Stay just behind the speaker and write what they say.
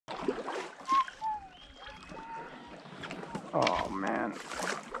man.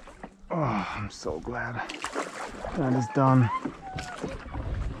 Oh, I'm so glad that is done.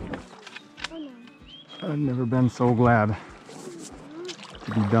 I've never been so glad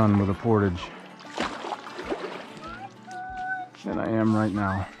to be done with a portage than I am right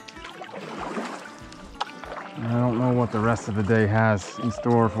now. And I don't know what the rest of the day has in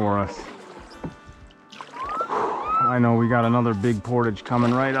store for us. I know we got another big portage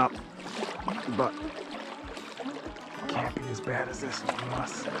coming right up, but it can't be as bad as this one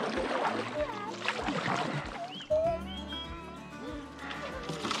was.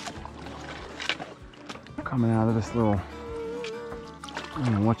 Coming out of this little, I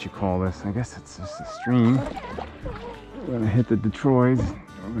don't know what you call this. I guess it's just a stream. We're gonna hit the Detroits.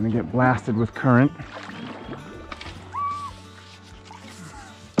 We're gonna get blasted with current.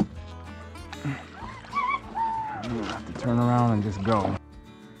 I'm gonna have to turn around and just go.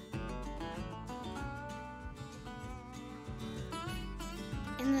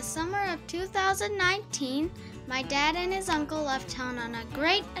 In the summer of 2019, my dad and his uncle left town on a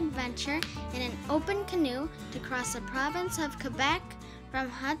great adventure in an open canoe to cross the province of Quebec from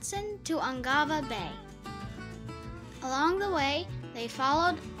Hudson to Ungava Bay. Along the way, they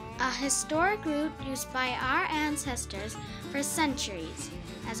followed a historic route used by our ancestors for centuries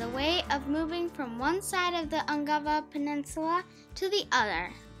as a way of moving from one side of the Ungava Peninsula to the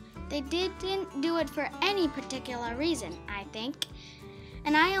other. They didn't do it for any particular reason, I think,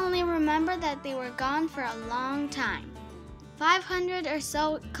 and I only remember that they were gone for a long time. 500 or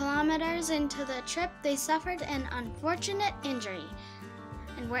so kilometers into the trip, they suffered an unfortunate injury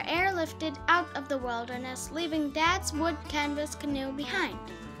and were airlifted out of the wilderness, leaving Dad's wood canvas canoe behind.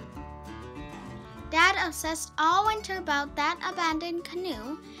 Dad obsessed all winter about that abandoned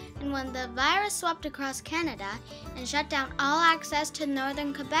canoe, and when the virus swept across Canada and shut down all access to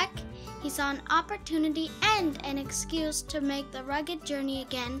northern Quebec, he saw an opportunity and an excuse to make the rugged journey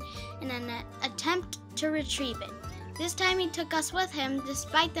again in an attempt to retrieve it. This time he took us with him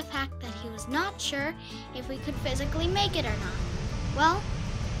despite the fact that he was not sure if we could physically make it or not. Well,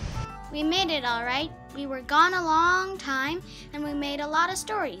 we made it all right. We were gone a long time and we made a lot of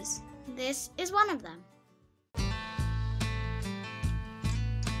stories. This is one of them.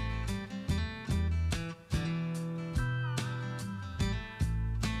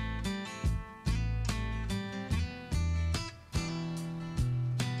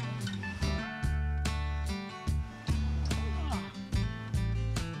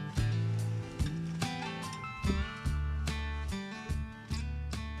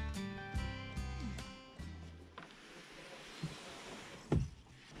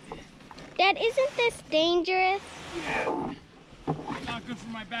 Dad, isn't this dangerous? Yeah. Not good for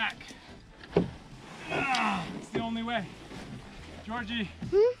my back. It's the only way. Georgie,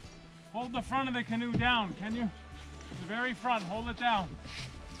 hold the front of the canoe down, can you? The very front, hold it down.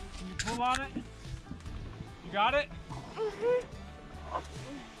 Can you pull on it? You got it?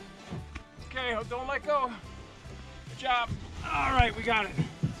 Okay, don't let go. Good job. All right, we got it.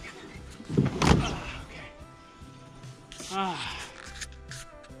 Okay. All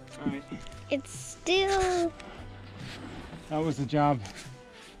right. It's still... That was the job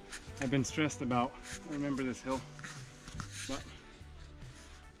I've been stressed about. I remember this hill. But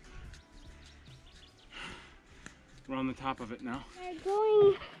we're on the top of it now. We're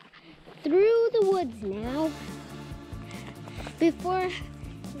going through the woods now. Before,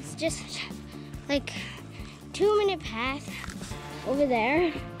 it's just like 2-minute path over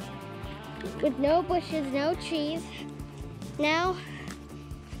there with no bushes, no trees. Now,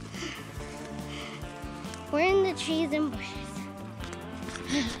 we're in the trees and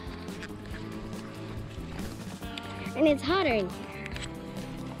bushes. And it's hotter in here.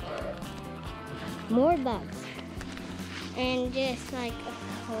 More bugs. And just like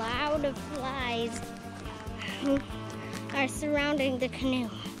a cloud of flies are surrounding the canoe.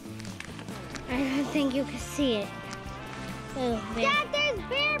 I don't think you can see it. Oh, Dad, there's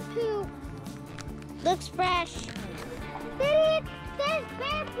bear poop. Looks fresh. There's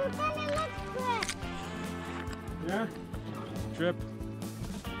bear poop and it looks fresh. Yeah. Trip.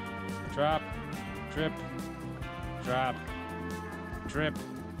 Drop. Trip. Drop. Trip.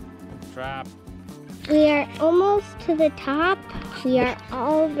 Drop. We are almost to the top. We are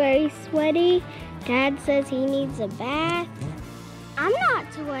all very sweaty. Dad says he needs a bath. I'm not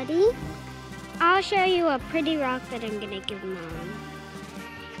sweaty. I'll show you a pretty rock that I'm gonna give Mom.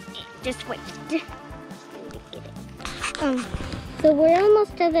 Just wait. Get it. So we're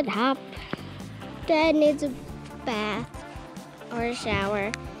almost to the top. Dad needs a bath or a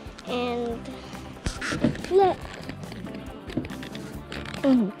shower, and look.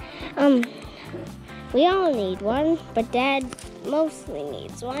 We all need one, but Dad mostly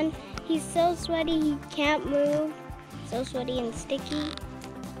needs one. He's so sweaty he can't move. So sweaty and sticky.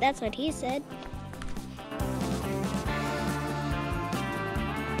 That's what he said.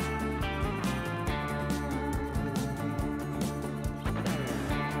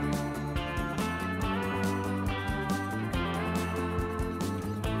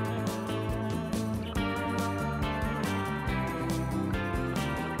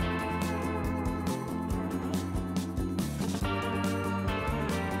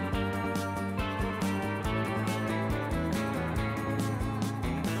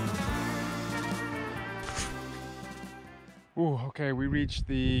 Ooh, okay, we reached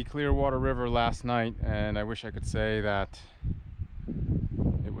the Clearwater River last night, and I wish I could say that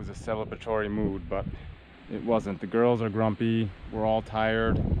it was a celebratory mood, but it wasn't. The girls are grumpy, we're all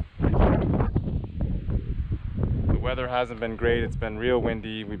tired. The weather hasn't been great, it's been real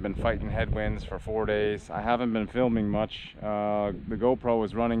windy. We've been fighting headwinds for 4 days. I haven't been filming much. The GoPro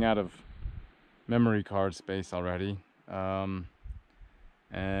is running out of memory card space already. And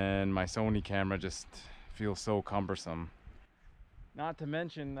my Sony camera just feels so cumbersome. Not to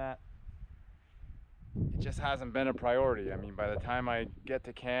mention that it just hasn't been a priority. I mean, by the time I get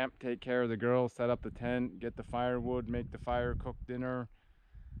to camp, take care of the girls, set up the tent, get the firewood, make the fire, cook dinner,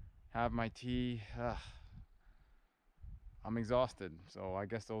 have my tea, I'm exhausted. So I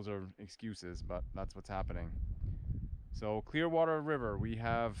guess those are excuses, but that's what's happening. So Clearwater River, we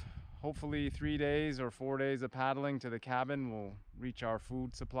have hopefully 3 days or 4 days of paddling to the cabin. We'll reach our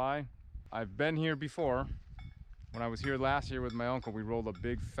food supply. I've been here before. When I was here last year with my uncle, we rolled a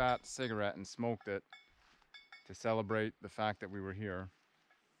big fat cigarette and smoked it to celebrate the fact that we were here.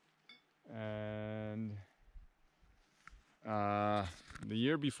 And the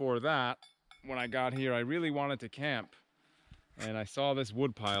year before that, when I got here, I really wanted to camp. And I saw this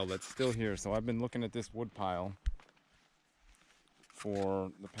wood pile that's still here. So I've been looking at this wood pile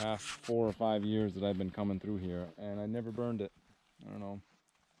for the past 4 or 5 years that I've been coming through here. And I never burned it. I don't know.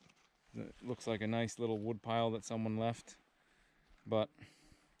 It looks like a nice little wood pile that someone left, but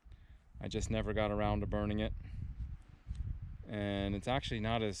I just never got around to burning it. And it's actually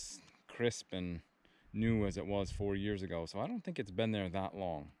not as crisp and new as it was 4 years ago, so I don't think it's been there that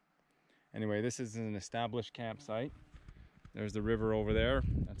long. Anyway, this is an established campsite. There's the river over there.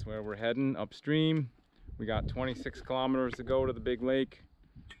 That's where we're heading, upstream. We got 26 kilometers to go to the big lake.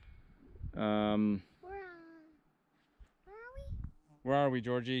 Where are we? Where are we,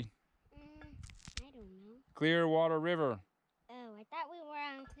 Georgie? Clearwater River. Oh, I thought we were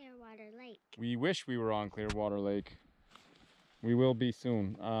on Clearwater Lake. We wish we were on Clearwater Lake. We will be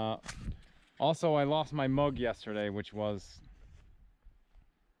soon. Also, I lost my mug yesterday, which was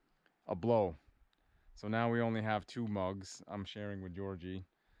a blow. So now we only have 2 mugs I'm sharing with Georgie.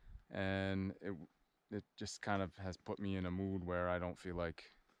 And it just kind of has put me in a mood where I don't feel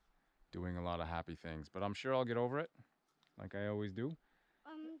like doing a lot of happy things. But I'm sure I'll get over it, like I always do.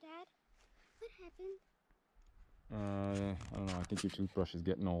 Dad, what happened? I don't know, I think your toothbrush is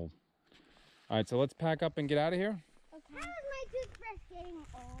getting old. Alright, so let's pack up and get out of here. Okay. How is my toothbrush getting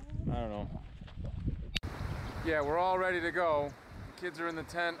old? I don't know. Yeah, we're all ready to go. The kids are in the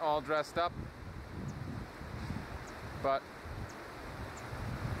tent all dressed up. But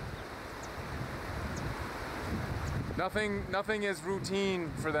nothing is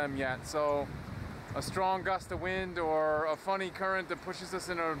routine for them yet. So a strong gust of wind or a funny current that pushes us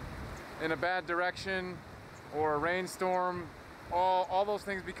in a bad direction, or a rainstorm, all those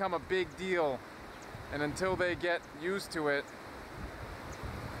things become a big deal. And until they get used to it,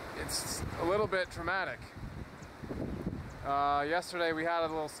 it's a little bit traumatic. Yesterday we had a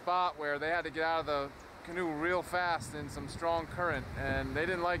little spot where they had to get out of the canoe real fast in some strong current, and they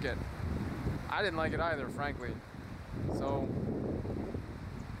didn't like it. I didn't like it either, frankly. So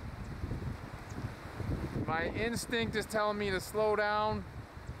my instinct is telling me to slow down,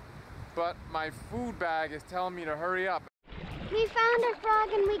 but my food bag is telling me to hurry up. We found a frog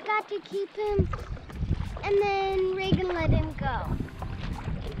and we got to keep him, and then Reagan let him go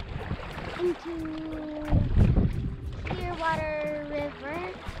into Clearwater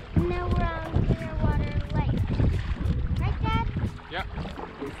River. And now we're on Clearwater Lake. Right, Dad? Yep,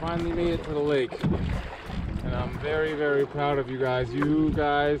 we finally made it to the lake. And I'm very, very proud of you guys. You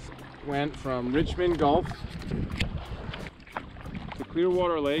guys went from Richmond Gulf to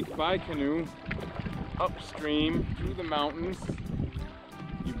Clearwater Lake by canoe, upstream, through the mountains.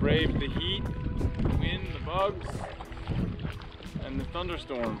 You braved the heat, the wind, the bugs, and the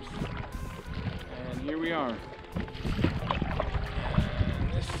thunderstorms. And here we are.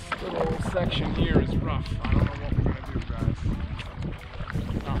 And this little section here is rough. I don't know what we're gonna do, guys.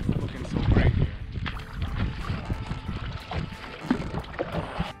 It's not looking so great here.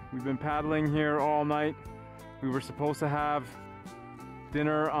 We've been paddling here all night. We were supposed to have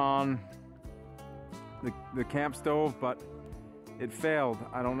dinner on the camp stove, but it failed.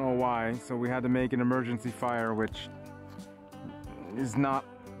 I don't know why, so we had to make an emergency fire, which is not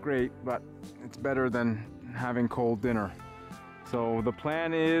great, but it's better than having cold dinner. So the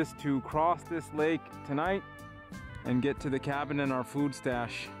plan is to cross this lake tonight and get to the cabin and our food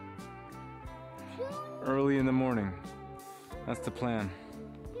stash early in the morning. That's the plan.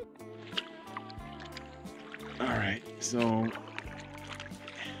 All right, so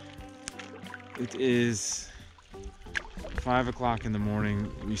it is 5 o'clock in the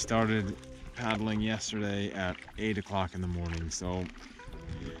morning. We started paddling yesterday at 8 o'clock in the morning. So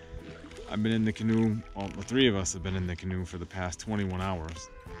I've been in the canoe, well, the three of us have been in the canoe for the past 21 hours.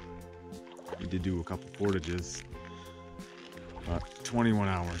 We did do a couple portages, but 21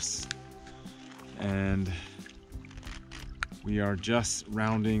 hours. And we are just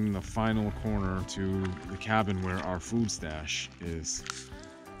rounding the final corner to the cabin where our food stash is.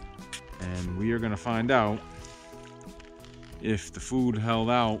 And we are gonna find out if the food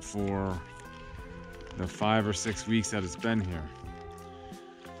held out for the 5 or 6 weeks that it's been here.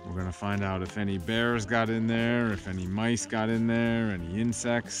 We're gonna find out if any bears got in there, if any mice got in there, any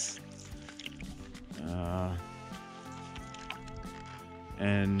insects.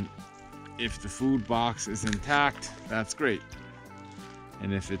 And if the food box is intact, that's great.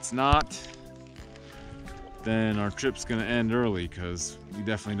 And if it's not, then our trip's gonna end early because we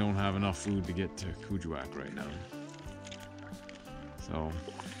definitely don't have enough food to get to Kuujjuaq right now. So,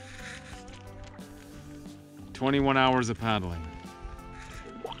 21 hours of paddling.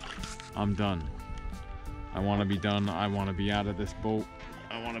 I'm done. I want to be done. I want to be out of this boat.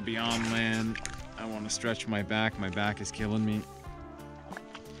 I want to be on land. I want to stretch my back. My back is killing me.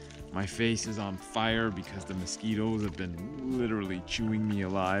 My face is on fire because the mosquitoes have been literally chewing me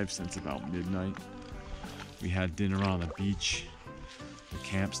alive since about midnight. We had dinner on the beach. The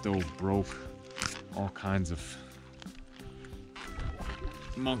camp stove broke. All kinds of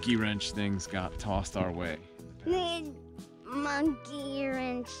monkey wrench things got tossed our way. Monkey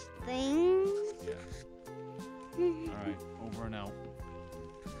wrench things? Yes. Alright, over and out.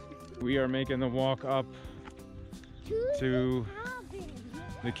 We are making the walk up to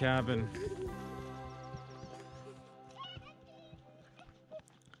the cabin.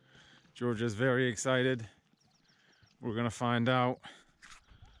 Georgia's very excited. We're gonna find out.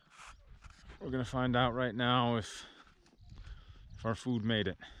 We're gonna find out right now if our food made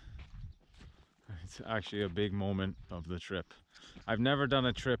it. It's actually a big moment of the trip. I've never done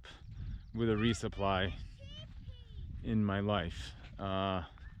a trip with a resupply in my life, I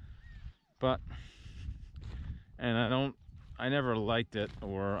never liked it,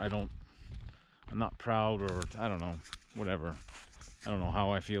 or I'm not proud, or I don't know, whatever. I don't know how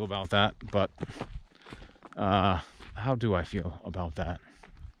I feel about that, but how do I feel about that?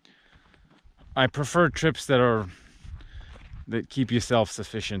 I prefer trips that keep you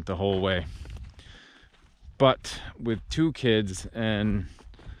self-sufficient the whole way. But with 2 kids and,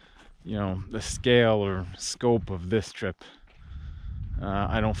 you know, the scale or scope of this trip,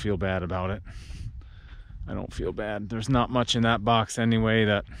 I don't feel bad about it. I don't feel bad. There's not much in that box anyway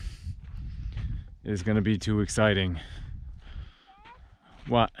that is going to be too exciting.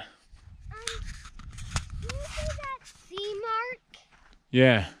 What? You see that C mark?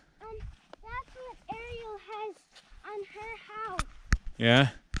 Yeah. That's what Ariel has on her house. Yeah?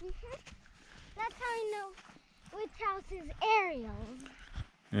 That's how I know which house is Ariel's.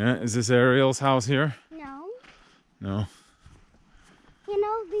 Yeah, is this Ariel's house here? No. No. You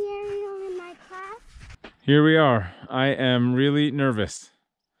know the Ariel in my class? Here we are. I am really nervous.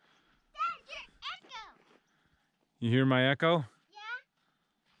 Dad, your echo! You hear my echo? Yeah?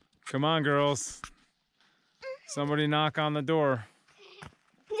 Come on, girls. Somebody knock on the door.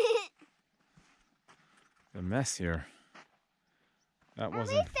 The mess here. That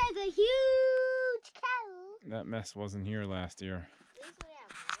wasn't. At least there's a huge kettle. That mess wasn't here last year. At least we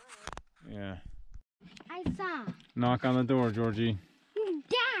have water. Yeah. I saw. Knock on the door, Georgie.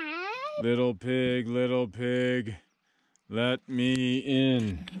 Dad! Little pig, let me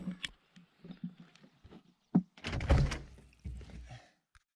in.